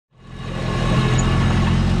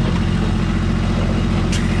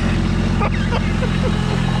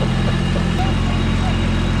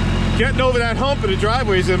Getting over that hump in the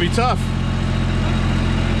driveway is gonna be tough.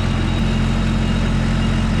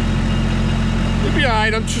 You'll be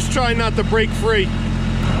alright, I'm just trying not to break free.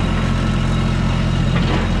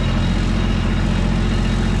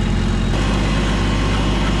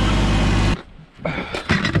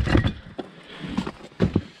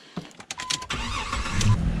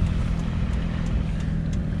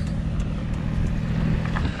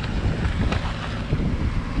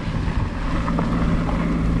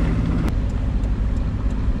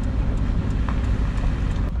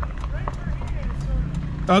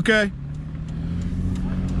 Okay.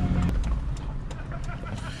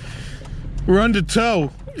 We're under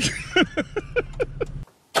tow.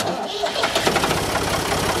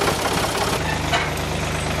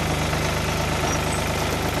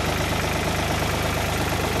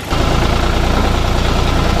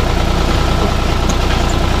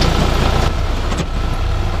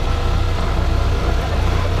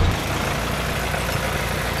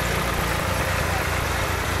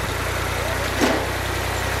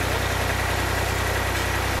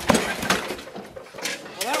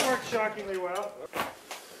 Shockingly well.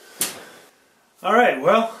 Alright,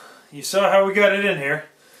 well, you saw how we got it in here.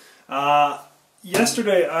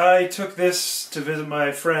 Yesterday I took this to visit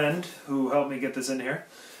my friend who helped me get this in here.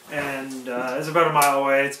 And it's about a mile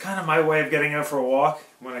away. It's kind of my way of getting out for a walk.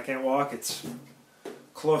 When I can't walk, it's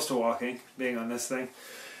close to walking, being on this thing.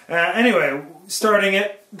 Anyway, starting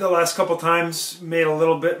it the last couple times made a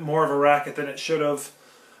little bit more of a racket than it should have.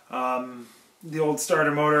 The old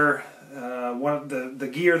starter motor, one of the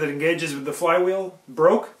gear that engages with the flywheel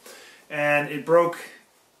broke, and it broke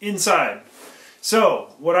inside.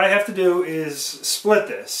 So what I have to do is split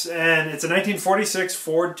this, and it's a 1946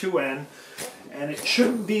 Ford 2N, and it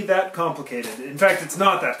shouldn't be that complicated. In fact, it's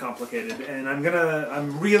not that complicated, and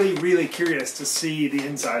I'm really curious to see the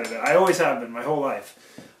inside of it. I always have been my whole life.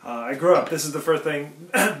 I grew up. This is the first thing.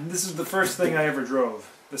 This is the first thing I ever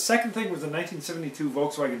drove. The second thing was a 1972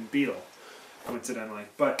 Volkswagen Beetle, coincidentally.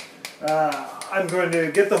 But I'm going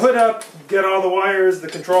to get the hood up, get all the wires, the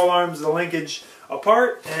control arms, the linkage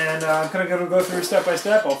apart, and I'm kind of going to go through step by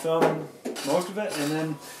step. I'll film most of it, and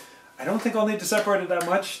then I don't think I'll need to separate it that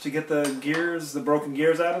much to get the gears, the broken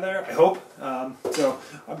gears out of there, I hope. So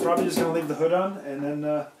I'm probably just going to leave the hood on, and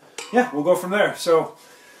then, yeah, we'll go from there. So,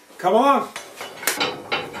 come along.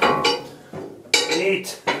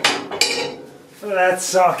 Neat. Look at that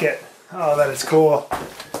socket. Oh, that is cool.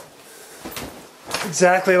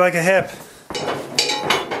 Exactly like a hip.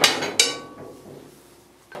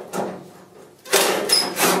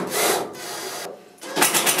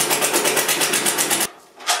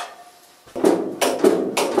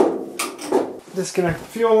 Disconnect the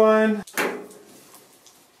fuel line.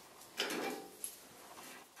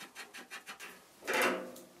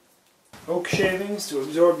 Oak shavings to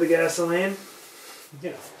absorb the gasoline.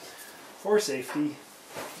 You know, for safety.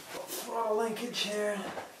 Throttle linkage here.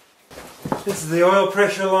 This is the oil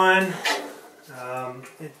pressure line.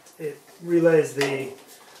 It relays the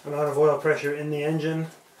amount of oil pressure in the engine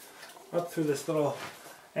up through this little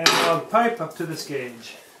analog pipe up to this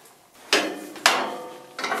gauge.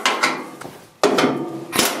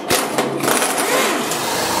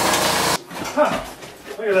 Huh,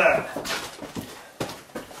 look at that.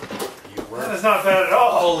 That is not bad at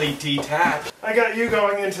all. Fully detached. I got you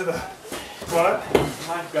going into the what?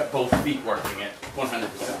 I've got both feet working it 100%.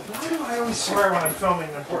 Why do I always swear when I'm filming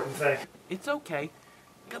an important thing? It's okay.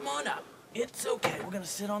 Come on up. It's okay. We're gonna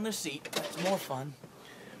sit on the seat. That's more fun.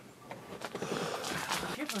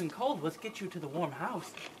 Shivering cold. Let's get you to the warm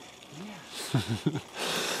house. Yeah.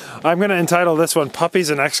 I'm going to entitle this one Puppies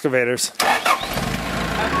and Excavators.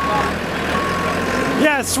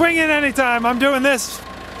 Yeah, swing in anytime. I'm doing this.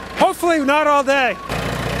 Hopefully not all day.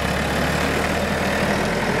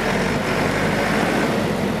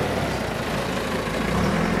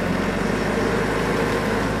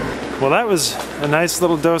 Well, that was a nice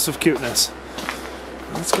little dose of cuteness.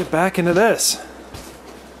 Let's get back into this.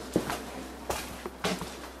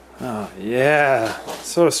 Oh, yeah.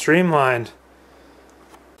 So streamlined.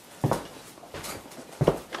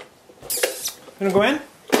 Gonna go in?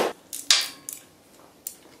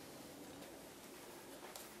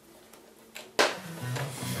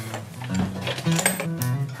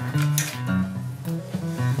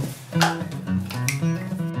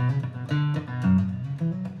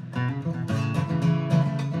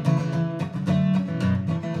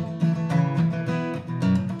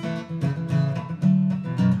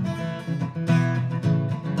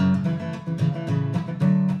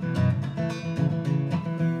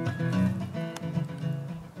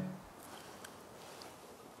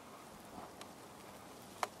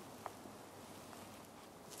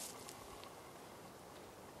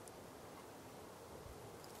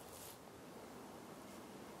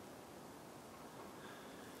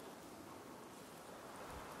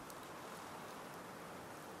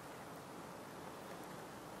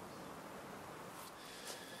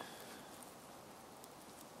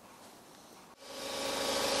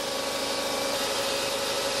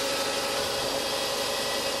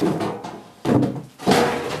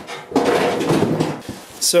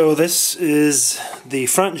 So this is the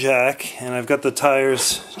front jack, and I've got the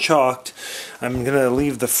tires chalked. I'm going to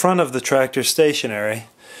leave the front of the tractor stationary,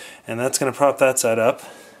 and that's going to prop that side up.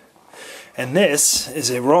 And this is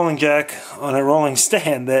a rolling jack on a rolling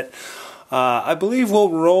stand that I believe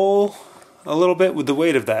will roll a little bit with the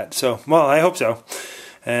weight of that. So, well, I hope so.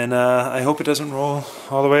 And I hope it doesn't roll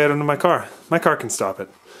all the way out into my car. My car can stop it.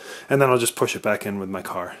 And then I'll just push it back in with my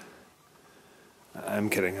car. I'm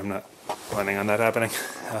kidding, I'm not planning on that happening.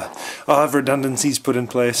 I'll have redundancies put in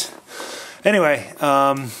place. Anyway,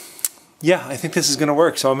 yeah, I think this is going to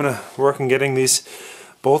work. So I'm going to work on getting these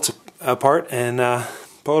bolts apart and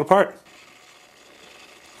pull it apart.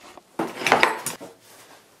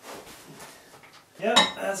 Yeah,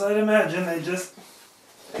 as I'd imagine, they just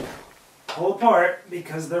pull apart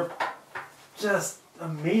because they're just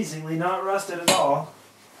amazingly not rusted at all.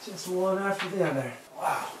 Just one after the other.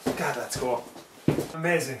 Wow, God, that's cool.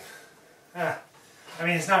 Amazing. I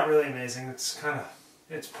mean, it's not really amazing. It's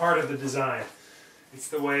it's part of the design. It's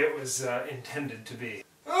the way it was intended to be.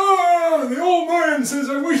 Ah, the old man says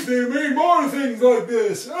I wish they made more things like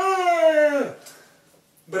this. Ah!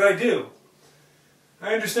 But I do.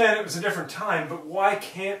 I understand it was a different time, but why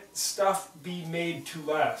can't stuff be made to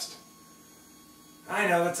last? I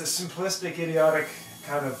know that's a simplistic, idiotic,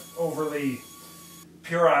 kind of overly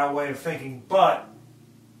puerile way of thinking, but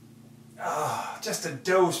just a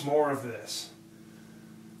dose more of this.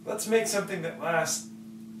 Let's make something that lasts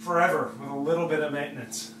forever with a little bit of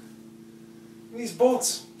maintenance. These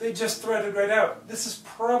bolts, they just threaded right out. This has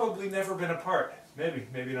probably never been apart. Maybe,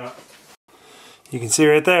 maybe not. You can see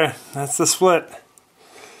right there, that's the split.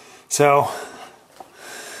 So,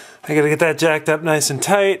 I gotta get that jacked up nice and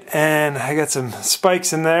tight, and I got some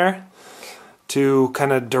spikes in there to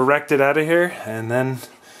kind of direct it out of here, and then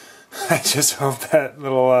I just hope that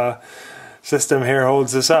little system here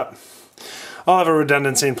holds this up. I'll have a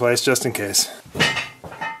redundancy in place just in case.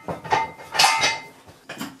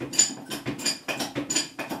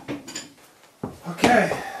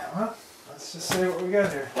 Okay, well, let's just see what we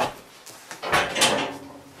got here.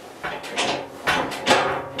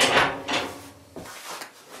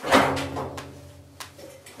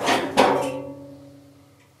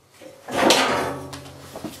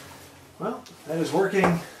 Well, that is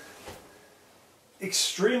working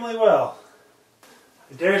extremely well.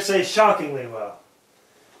 I dare say shockingly well.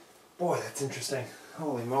 Boy, that's interesting.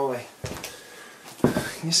 Holy moly.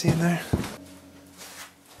 Can you see him there?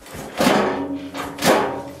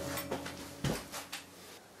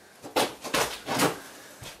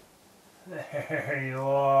 There you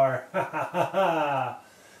are.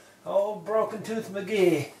 Old Broken Tooth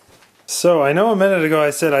McGee. So I know a minute ago I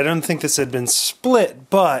said I don't think this had been split,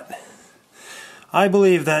 but I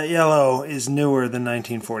believe that yellow is newer than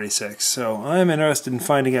 1946, so I'm interested in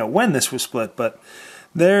finding out when this was split, but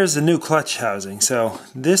there's a new clutch housing, so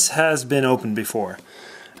this has been opened before.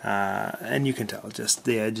 And you can tell, just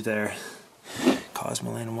the edge there,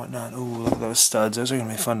 Cosmoline and whatnot. Ooh, look at those studs, those are going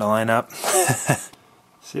to be fun to line up.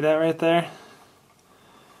 See that right there?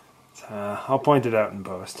 I'll point it out in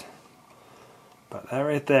post. But that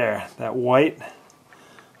right there, that white,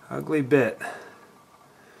 ugly bit,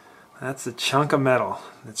 that's a chunk of metal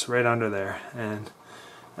that's right under there, and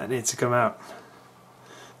that needs to come out.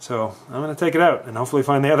 So I'm going to take it out and hopefully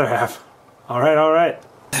find the other half. Alright, alright.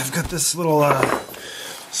 I've got this little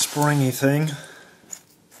springy thing.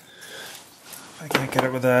 If I can't get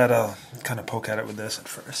it with that, I'll kind of poke at it with this at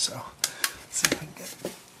first. So let's see if we can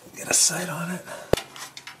get a sight on it.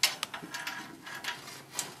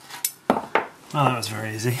 Well, that was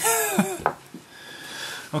very easy.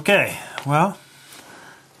 Okay, well,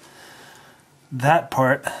 that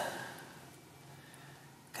part,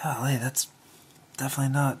 golly, that's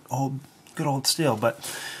definitely not good old steel, but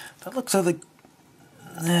that looks like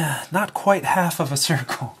not quite half of a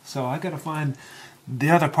circle. So I gotta find the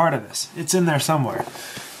other part of this. It's in there somewhere.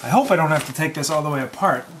 I hope I don't have to take this all the way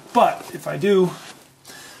apart, but if I do,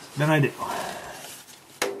 then I do.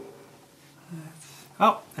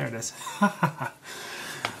 Oh, there it is. Oh,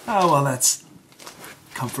 well, that's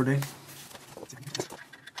comforting.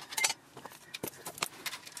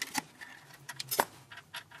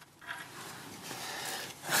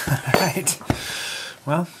 Alright.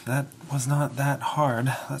 Well, that was not that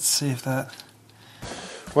hard. Let's see if that...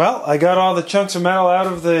 Well, I got all the chunks of metal out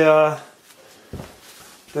of the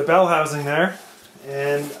bell housing there,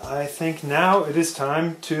 and I think now it is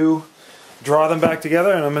time to draw them back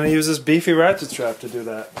together, and I'm going to use this beefy ratchet strap to do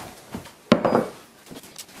that.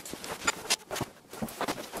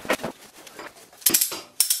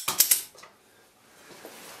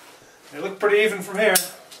 They look pretty even from here.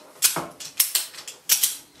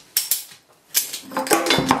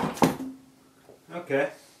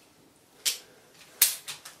 okay?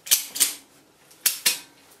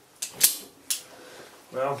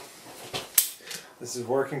 Well, this is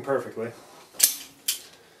working perfectly.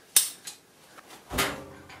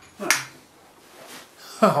 Huh.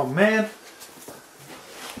 Oh man,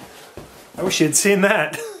 I wish you had seen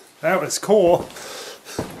that. That was cool.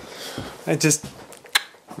 And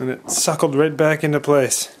it suckled right back into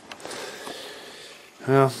place.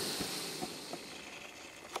 Well,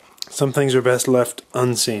 some things are best left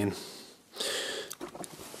unseen.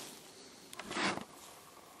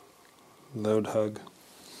 Load hug.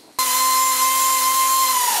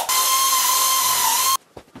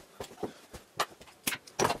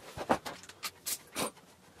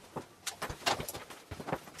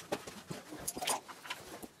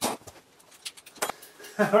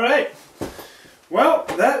 Alright, well,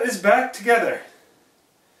 that is back together.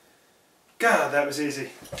 God, that was easy.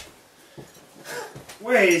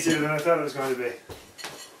 Way easier than I thought it was going to be.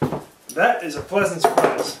 That is a pleasant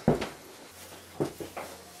surprise.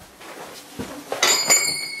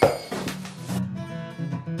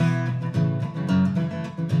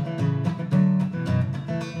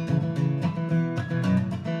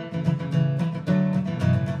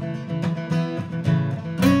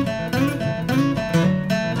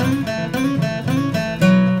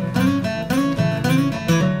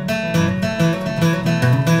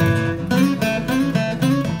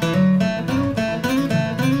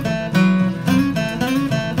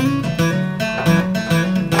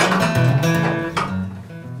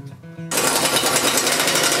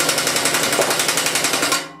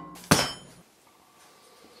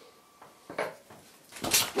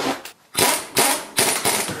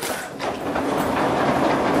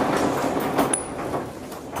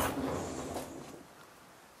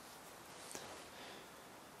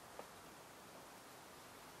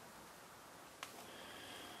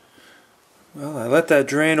 Well, I let that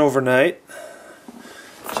drain overnight.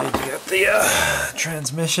 Changing up the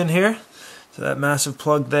transmission here. So that massive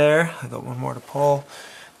plug there, I got one more to pull.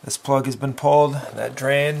 This plug has been pulled, that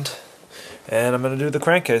drained, and I'm going to do the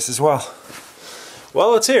crankcase as well.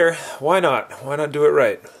 Well, it's here. Why not? Why not do it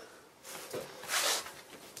right?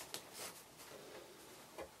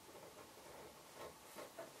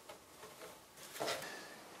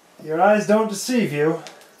 Your eyes don't deceive you.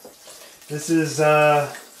 This is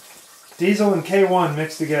diesel and K1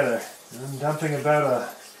 mixed together. I'm dumping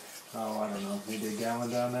about I don't know, maybe a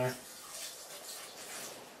gallon down there.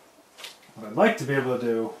 What I'd like to be able to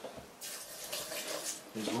do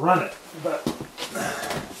is run it, but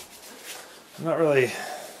I'm not really,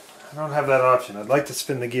 I don't have that option. I'd like to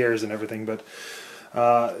spin the gears and everything, but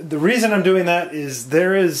the reason I'm doing that is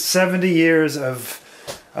there is 70 years of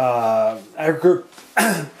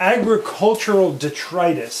agricultural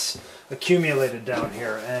detritus accumulated down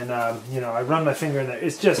here, and you know, I run my finger in there.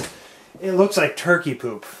 It's just, it looks like turkey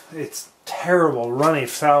poop. It's terrible, runny,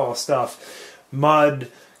 foul stuff. Mud,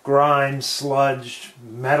 grime, sludge,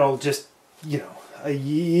 metal, just, you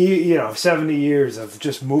know, 70 years of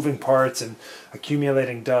just moving parts and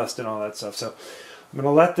accumulating dust and all that stuff. So I'm going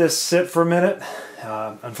to let this sit for a minute.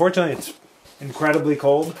 Unfortunately, it's incredibly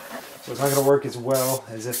cold, so it's not going to work as well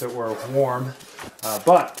as if it were warm.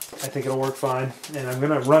 But I think it'll work fine. And I'm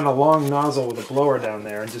going to run a long nozzle with a blower down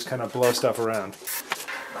there and just kind of blow stuff around.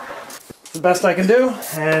 It's the best I can do.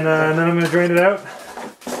 And then I'm going to drain it out.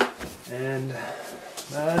 And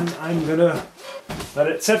then I'm going to let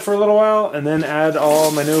it sit for a little while and then add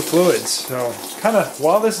all my new fluids. So kind of,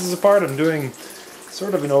 while this is apart, I'm doing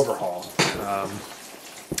sort of an overhaul.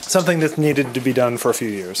 Something that's needed to be done for a few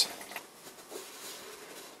years.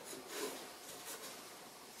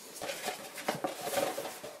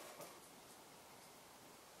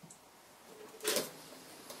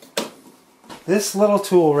 This little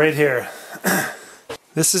tool right here,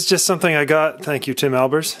 this is just something I got, thank you Tim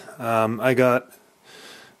Albers, I got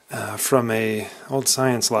from a old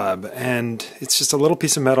science lab, and it's just a little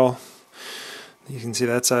piece of metal. You can see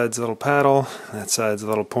that side's a little paddle, that side's a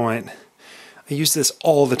little point. I use this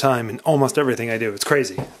all the time in almost everything I do. It's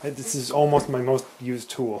crazy. This is almost my most used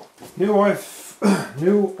tool. New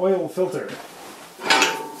oil filter.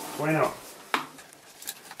 Bueno.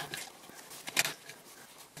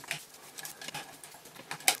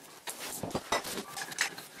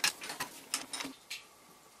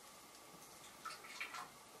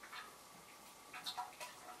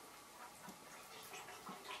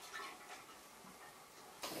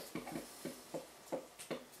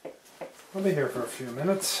 I'll be here for a few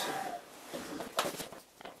minutes.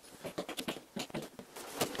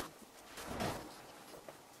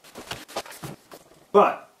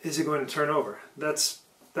 But is it going to turn over? That's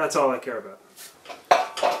all I care about.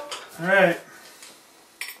 All right.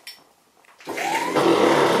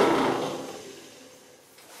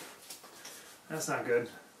 That's not good.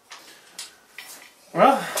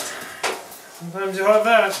 Well, sometimes you'll have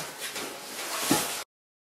that.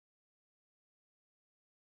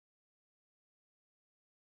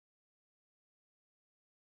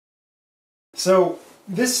 So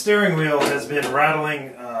this steering wheel has been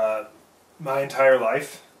rattling my entire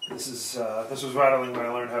life. This was rattling when I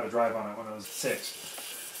learned how to drive on it when I was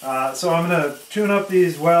 6. So I'm going to tune up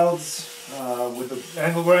these welds with the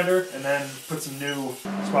angle grinder and then put some new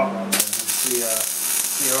spot welds in and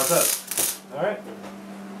see how it does. All right.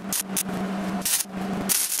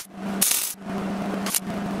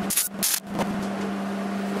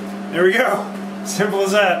 There we go. Simple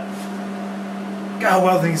as that. God,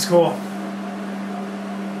 welding is cool. I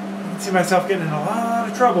can see myself getting in a lot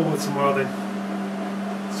of trouble with some welding.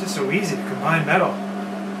 It's just so easy to combine metal.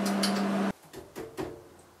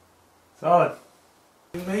 Solid.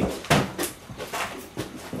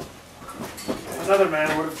 Another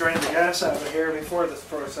man would have drained the gas out of here before this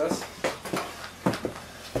process.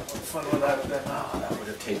 What fun would that have been? Oh, that would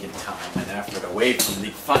have taken time and effort away from the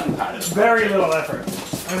fun part of the Very little effort.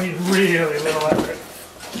 I mean, really little effort.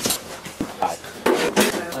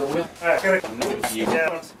 Alright, gotta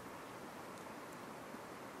yeah.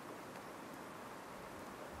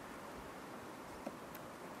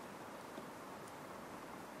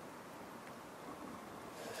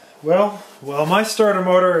 Well, my starter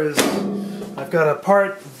motor is, I've got a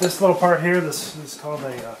part, this little part here, this is called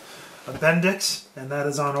a Bendix, and that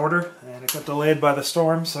is on order, and it got delayed by the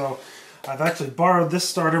storm, so I've actually borrowed this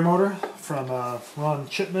starter motor from Ron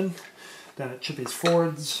Chipman down at Chippy's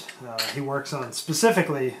Fords. He works on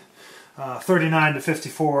specifically 39 to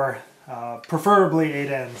 54, preferably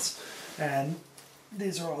 8 ends, and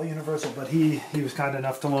these are all universal, but he was kind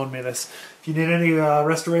enough to loan me this. If you need any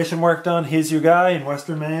restoration work done, he's your guy in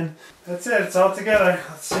Western Maine. That's it, it's all together.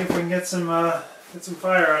 Let's see if we can get some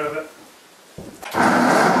fire out of it.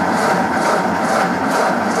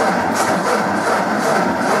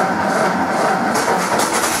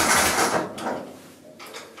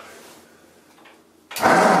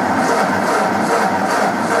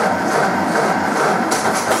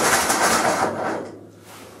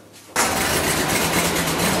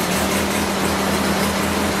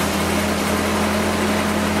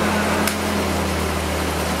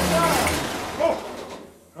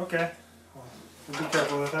 Okay, well, be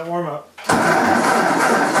careful, let that warm up.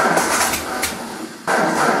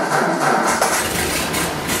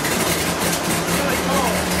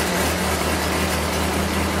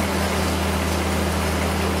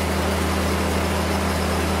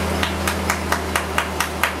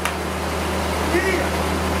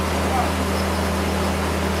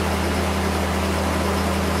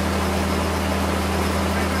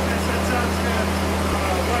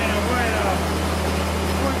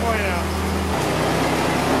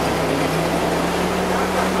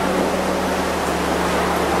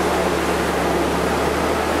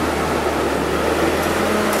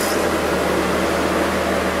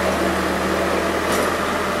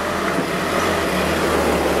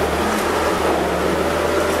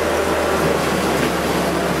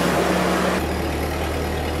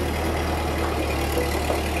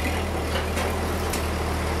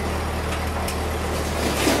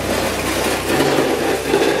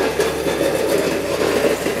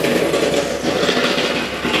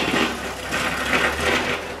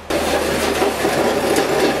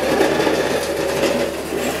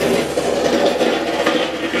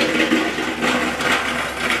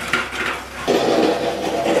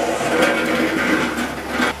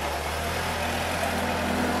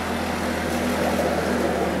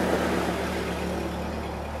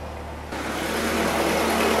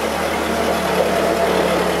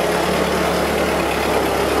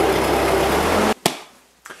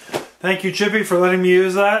 Thank you, Chippy, for letting me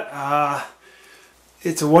use that.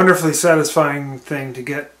 It's a wonderfully satisfying thing to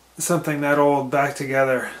get something that old back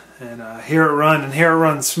together and hear it run, and hear it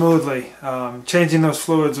run smoothly. Changing those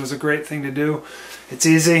fluids was a great thing to do. It's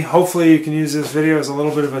easy. Hopefully you can use this video as a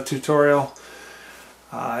little bit of a tutorial.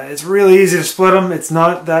 It's really easy to split them. It's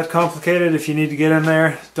not that complicated. If you need to get in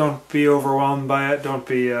there, don't be overwhelmed by it. Don't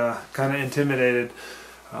be kind of intimidated.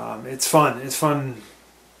 It's fun. It's fun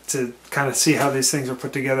to kind of see how these things are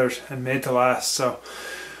put together and made to last. So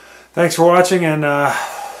thanks for watching, and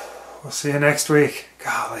we'll see you next week.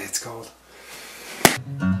 Golly, it's cold.